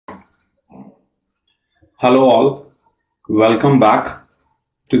Hello all, welcome back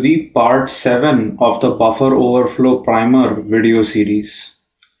to the part 7 of the Buffer Overflow Primer video series.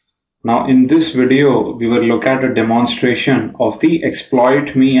 Now in this video, we will look at a demonstration of the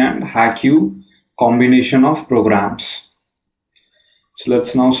exploit me and hack you combination of programs. So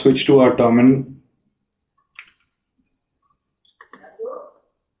let's now switch to our terminal.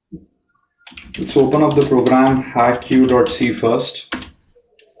 Let's open up the program hacku.c first.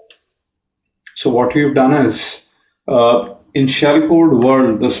 So what we've done is, in shellcode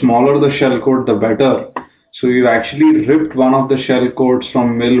world, the smaller the shellcode, the better. So we've actually ripped one of the shellcodes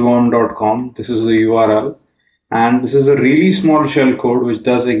from millworm.com. This is the URL. And this is a really small shellcode which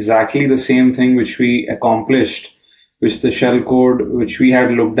does exactly the same thing which we accomplished, which the shellcode which we had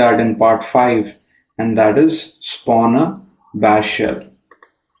looked at in part 5, and that is spawn a bash shell.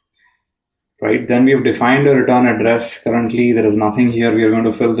 Right, then we have defined a return address. Currently there is nothing here. We are going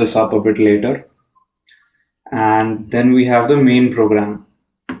to fill this up a bit later. And then we have the main program.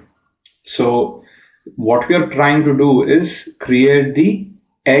 So what we are trying to do is create the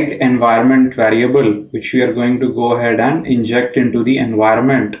egg environment variable, which we are going to go ahead and inject into the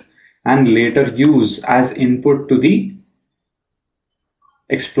environment and later use as input to the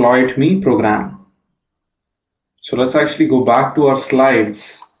exploit me program. So let's actually go back to our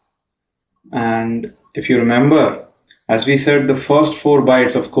slides. And if you remember, as we said, the first 4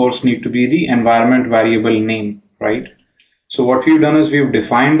 bytes, of course, need to be the environment variable name, right? So what we've done is we've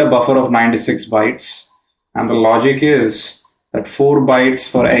defined a buffer of 96 bytes. And the logic is that 4 bytes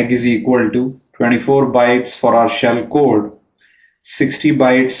for egg is equal to 24 bytes for our shell code, 60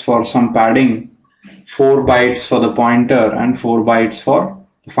 bytes for some padding, 4 bytes for the pointer, and 4 bytes for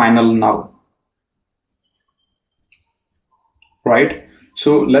the final null, right?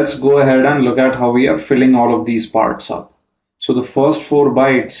 So let's go ahead and look at how we are filling all of these parts up. So the first 4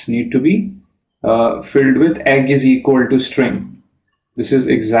 bytes need to be filled with egg is equal to string. This is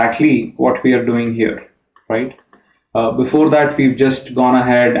exactly what we are doing here, right? Before that, we've just gone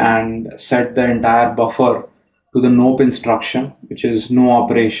ahead and set the entire buffer to the nope instruction, which is no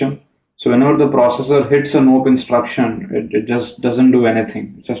operation. So whenever the processor hits a nope instruction, it just doesn't do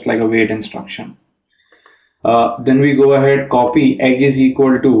anything. It's just like a wait instruction. Then we go ahead, copy egg is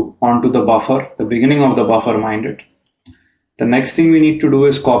equal to onto the buffer, the beginning of the buffer, mind it. The next thing we need to do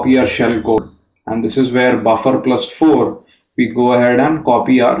is copy our shell code. And this is where buffer plus 4, we go ahead and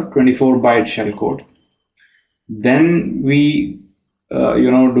copy our 24 byte shell code. Then we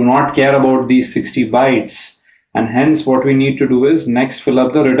do not care about these 60 bytes. And hence what we need to do is next fill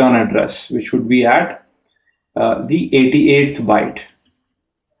up the return address, which would be at the 88th byte,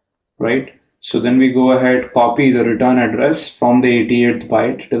 right? So then we go ahead, copy the return address from the 88th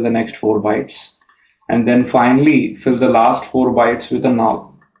byte to the next 4 bytes. And then finally fill the last 4 bytes with a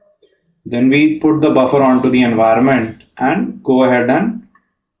null. Then we put the buffer onto the environment and go ahead and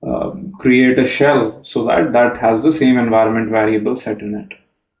create a shell so that that has the same environment variable set in it,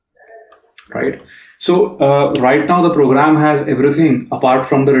 right? So right now the program has everything apart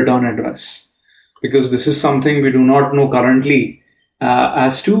from the return address, because this is something we do not know currently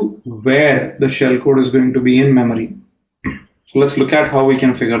as to where the shellcode is going to be in memory. So let's look at how we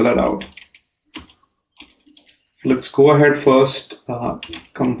can figure that out. Let's go ahead first,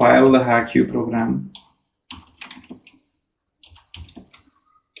 compile the hacku program.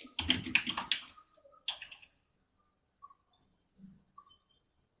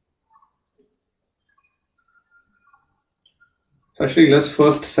 So actually, let's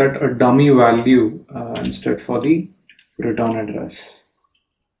first set a dummy value instead for the return address.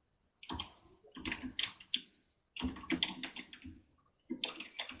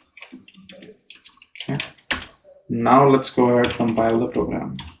 Okay. Now let's go ahead, compile the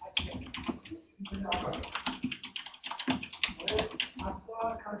program.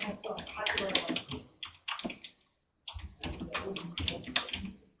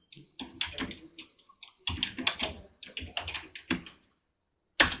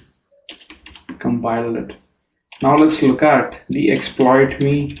 Compiled it. Now let's look at the exploit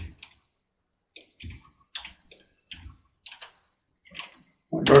me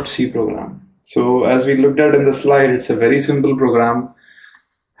 .c program. So as we looked at in the slide, it's a very simple program,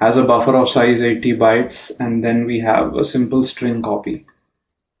 has a buffer of size 80 bytes, and then we have a simple string copy.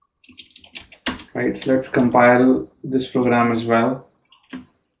 Right, so let's compile this program as well.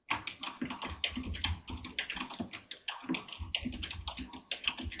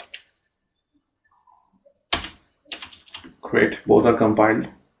 Great, both are compiled.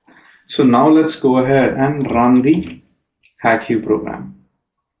 So now let's go ahead and run the hacku program.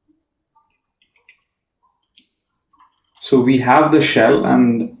 So we have the shell,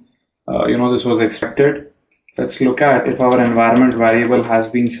 and this was expected. let's look at if our environment variable has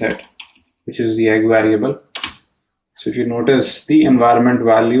been set, which is the egg variable. So if you notice, the environment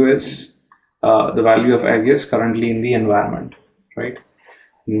value is the value of egg is currently in the environment, right?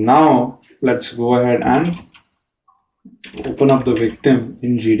 Now let's go ahead and open up the victim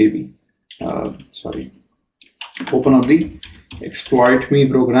in GDB. Open up the exploit me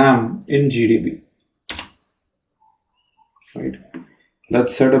program in GDB. Right.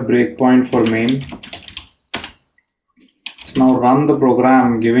 Let's set a breakpoint for main. Let's now run the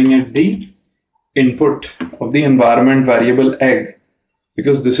program, giving it the input of the environment variable egg,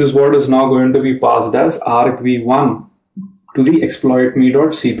 because this is what is now going to be passed as argv1 to the exploit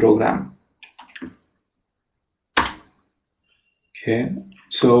me.c program. Okay,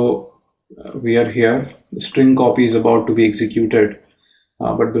 so we are here. The string copy is about to be executed,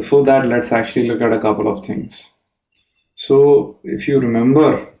 but before that, let's actually look at a couple of things. So if you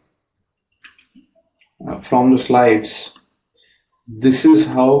remember from the slides, this is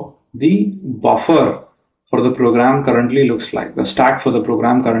how the buffer for the program currently looks like. The stack for the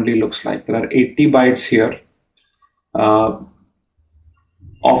program currently looks like. There are 80 bytes here of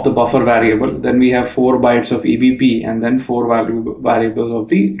the buffer variable. Then we have 4 bytes of EBP and then 4 variables of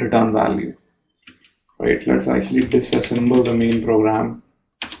the return value. Right, let's actually disassemble the main program.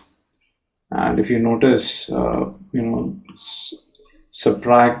 And if you notice,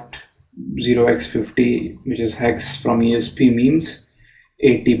 subtract 0x50, which is hex from ESP, means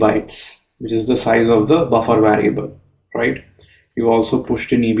 80 bytes, which is the size of the buffer variable, right? You also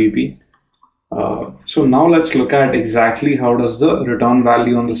pushed in EBP. So now let's look at exactly how does the return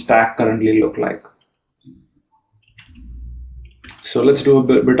value on the stack currently look like. So let's do a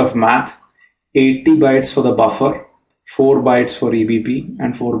bit of math. 80 bytes for the buffer, 4 bytes for EBP,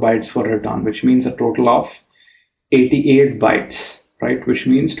 and 4 bytes for return, which means a total of 88 bytes, right? Which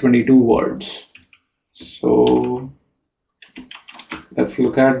means 22 words. So let's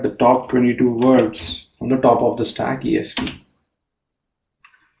look at the top 22 words on the top of the stack ESP.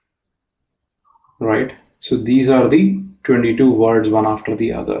 Right? So these are the 22 words one after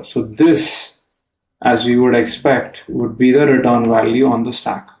the other. So this, as we would expect, would be the return value on the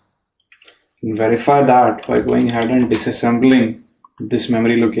stack. And verify that by going ahead and disassembling this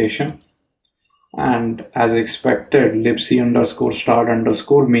memory location. And as expected,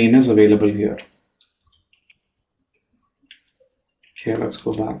 libc_start_main is available here. Okay, let's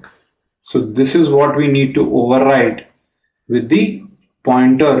go back. So this is what we need to override with the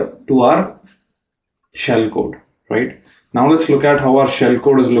pointer to our shellcode, right? Now let's look at how our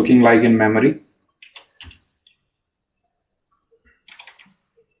shellcode is looking like in memory.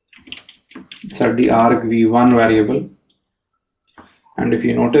 It's at the argv1 variable. And if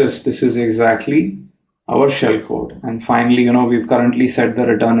you notice, this is exactly our shellcode. And finally, we've currently set the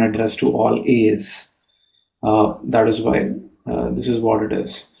return address to all A's. That is why this is what it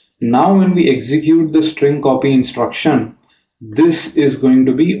is. Now, when we execute the string copy instruction, this is going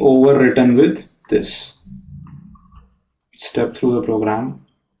to be overwritten with this. Step through the program.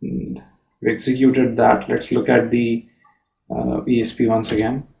 We executed that. Let's look at the ESP once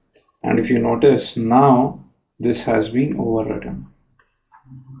again. And if you notice, now this has been overwritten.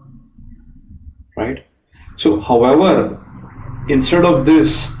 Right? So, however, instead of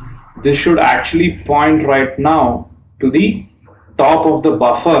this should actually point right now to the top of the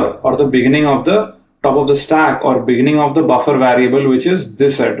buffer, or the beginning of the top of the stack, or beginning of the buffer variable, which is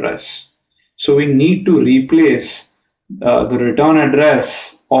this address. So we need to replace the return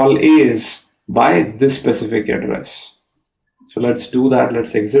address all A's by this specific address. So let's do that.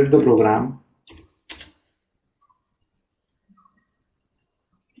 Let's exit the program.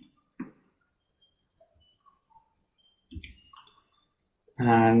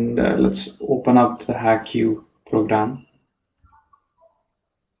 And let's open up the HackQ program.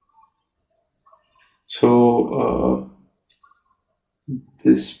 So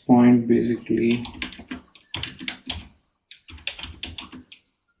this point basically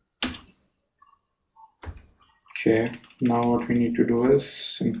okay, now what we need to do is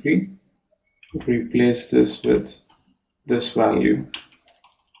simply replace this with this value.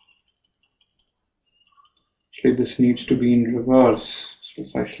 Actually, this needs to be in reverse. So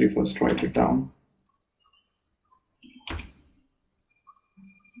let's actually first write it down.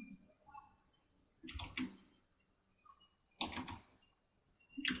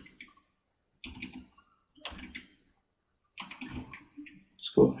 Let's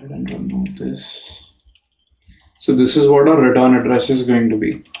go ahead and remove this. So this is what our return address is going to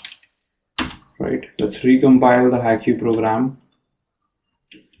be. Right? Let's recompile the HackQ program.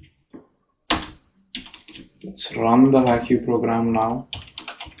 Let's run the HackQ program now.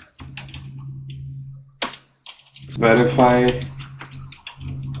 Verify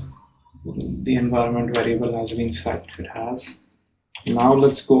the environment variable has been set. It has. Now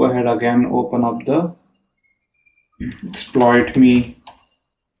let's go ahead again, open up the exploit me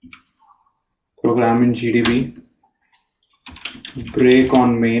program in GDB, break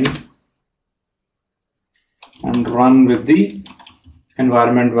on main, and run with the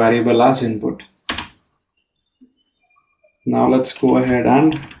environment variable as input. Now let's go ahead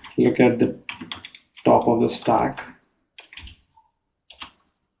and look at the top of the stack.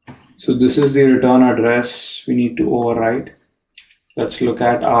 So this is the return address we need to overwrite. Let's look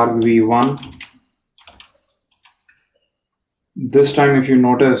at argv1. This time, if you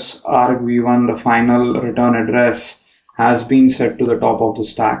notice, argv1, the final return address, has been set to the top of the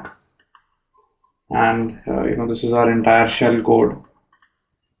stack. And this is our entire shell code.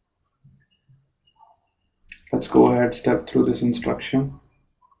 Let's go ahead, step through this instruction.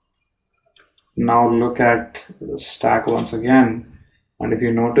 Now look at the stack once again. And if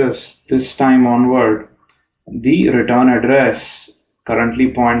you notice, this time onward, the return address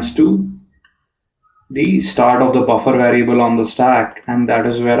currently points to the start of the buffer variable on the stack, and that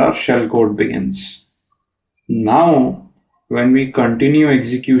is where our shell code begins. Now, when we continue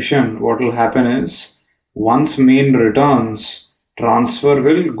execution, what will happen is, once main returns, transfer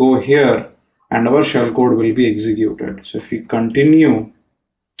will go here and our shell code will be executed. So if we continue,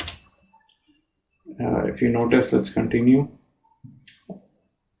 if you notice, let's continue.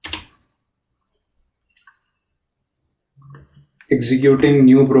 Executing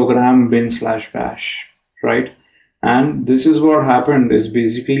new program bin/bash, right? And this is what happened, is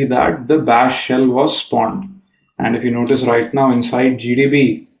basically that the bash shell was spawned. And if you notice right now inside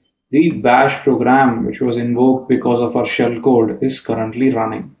GDB, the bash program which was invoked because of our shell code is currently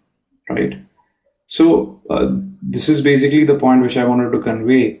running, right? So this is basically the point which I wanted to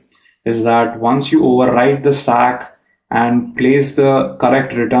convey, is that once you overwrite the stack and place the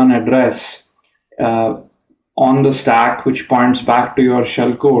correct return address on the stack which points back to your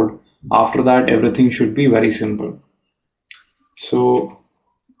shell code, after that everything should be very simple. So,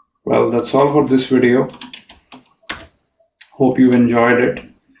 well, that's all for this video. Hope you enjoyed it.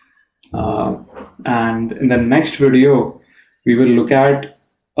 And in the next video, we will look at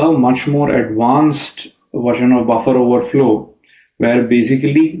a much more advanced version of buffer overflow, where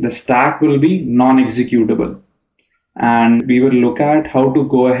basically the stack will be non-executable. And we will look at how to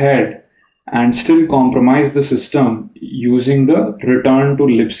go ahead and still compromise the system using the return to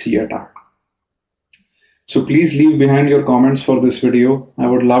libc attack. So please leave behind your comments for this video. I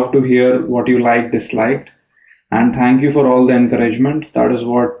would love to hear what you liked, disliked, and thank you for all the encouragement. That is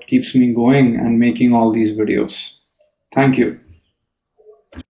what keeps me going and making all these videos. Thank you.